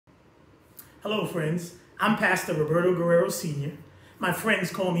Hello, friends. I'm Pastor Roberto Guerrero Sr. My friends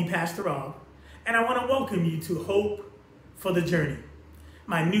call me Pastor Rob, and I want to welcome you to Hope for the Journey,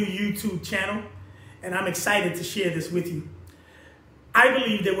 my new YouTube channel, and I'm excited to share this with you. I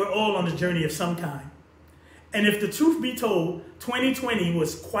believe that we're all on a journey of some kind, and if the truth be told, 2020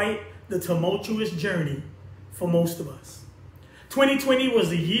 was quite the tumultuous journey for most of us. 2020 was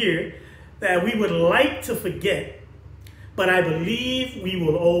a year that we would like to forget, but I believe we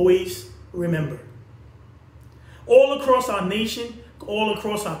will always remember. All across our nation, all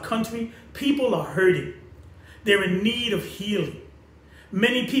across our country, people are hurting. They're in need of healing.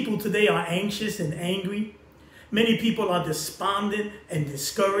 Many people today are anxious and angry. Many people are despondent and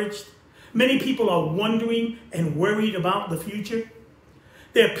discouraged. Many people are wondering and worried about the future.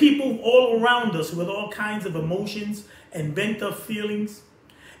 There are people all around us with all kinds of emotions and bent-up feelings.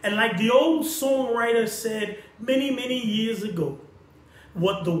 And like the old songwriter said many years ago,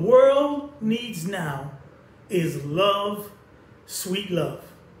 what the world needs now is love, sweet love.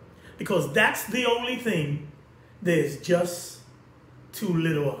 Because that's the only thing there's just too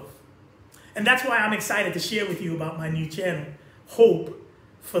little of. And that's why I'm excited to share with you about my new channel, Hope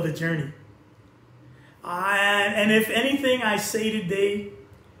for the Journey. And if anything I say today,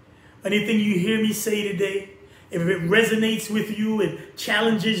 anything you hear me say today, if it resonates with you, it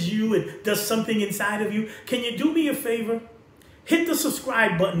challenges you, it does something inside of you, can you do me a favor? Hit the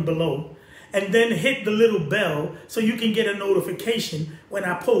subscribe button below and then hit the little bell so you can get a notification when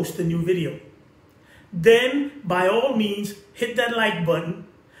I post a new video. Then, by all means, hit that like button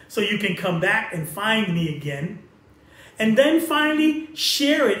so you can come back and find me again. And then finally,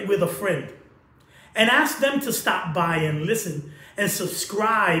 share it with a friend and ask them to stop by and listen and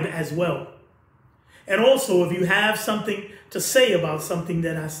subscribe as well. And also, if you have something to say about something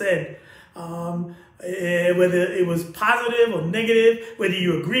that I said, whether it was positive or negative, whether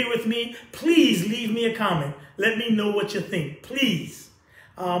you agree with me, please leave me a comment. Let me know what you think, please.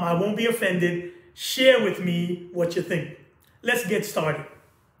 I won't be offended. Share with me what you think. Let's get started.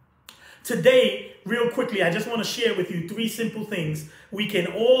 Today, real quickly, I just want to share with you 3 simple things we can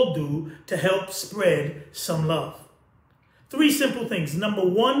all do to help spread some love. 3 simple things. Number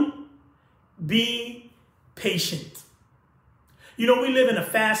 1, be patient. You know, we live in a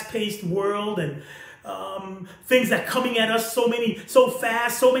fast-paced world, and things are coming at us so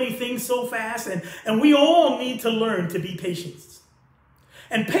fast, so many things so fast, and we all need to learn to be patient.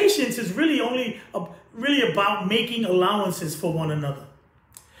 And patience is really about making allowances for one another.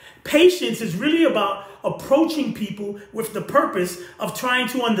 Patience is really about approaching people with the purpose of trying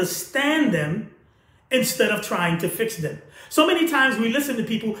to understand them instead of trying to fix them. So many times we listen to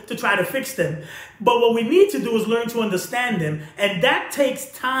people to try to fix them, but what we need to do is learn to understand them, and that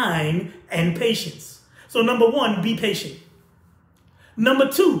takes time and patience. So number 1, be patient.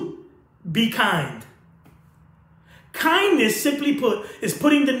 Number 2, be kind. Kindness, simply put, is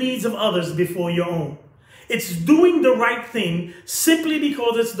putting the needs of others before your own. It's doing the right thing simply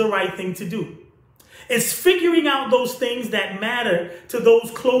because it's the right thing to do. It's figuring out those things that matter to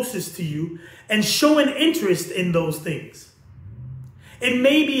those closest to you and showing interest in those things. It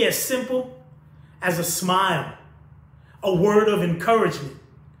may be as simple as a smile, a word of encouragement,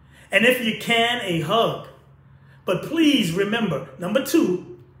 and if you can, a hug. But please remember, number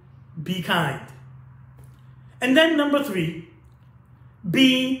 2, be kind. And then number 3,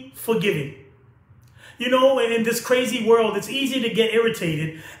 be forgiving. You know, in this crazy world, it's easy to get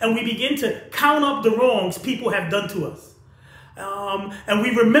irritated, and we begin to count up the wrongs people have done to us. And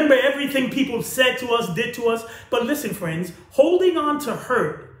we remember everything people said to us, did to us. But listen, friends, holding on to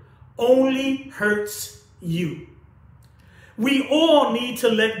hurt only hurts you. We all need to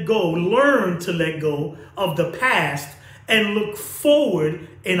let go, learn to let go of the past and look forward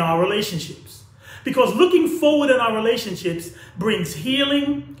in our relationships. Because looking forward in our relationships brings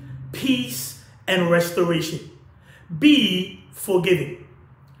healing, peace, and restoration. Be forgiving.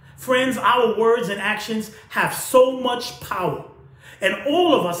 Friends, our words and actions have so much power, and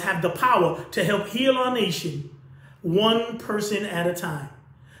all of us have the power to help heal our nation, one person at a time.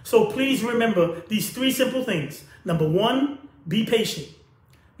 So please remember these 3 simple things. Number 1, be patient.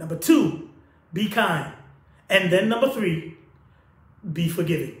 Number 2, be kind. And then number 3, be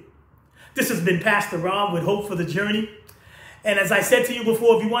forgiving. This has been Pastor Rob with Hope for the Journey. And as I said to you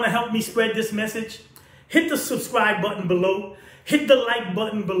before, if you want to help me spread this message, hit the subscribe button below, hit the like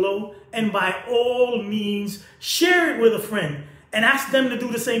button below, and by all means, share it with a friend and ask them to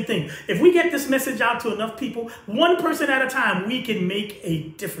do the same thing. If we get this message out to enough people, one person at a time, we can make a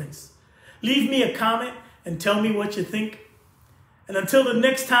difference. Leave me a comment and tell me what you think. And until the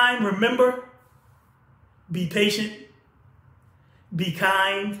next time, remember, be patient, be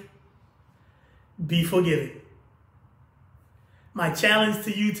kind, be forgiving. My challenge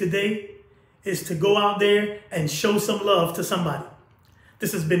to you today is to go out there and show some love to somebody.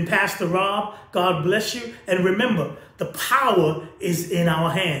 This has been Pastor Rob. God bless you. And remember, the power is in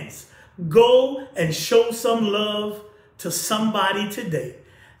our hands. Go and show some love to somebody today.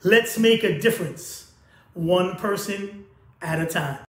 Let's make a difference, one person at a time.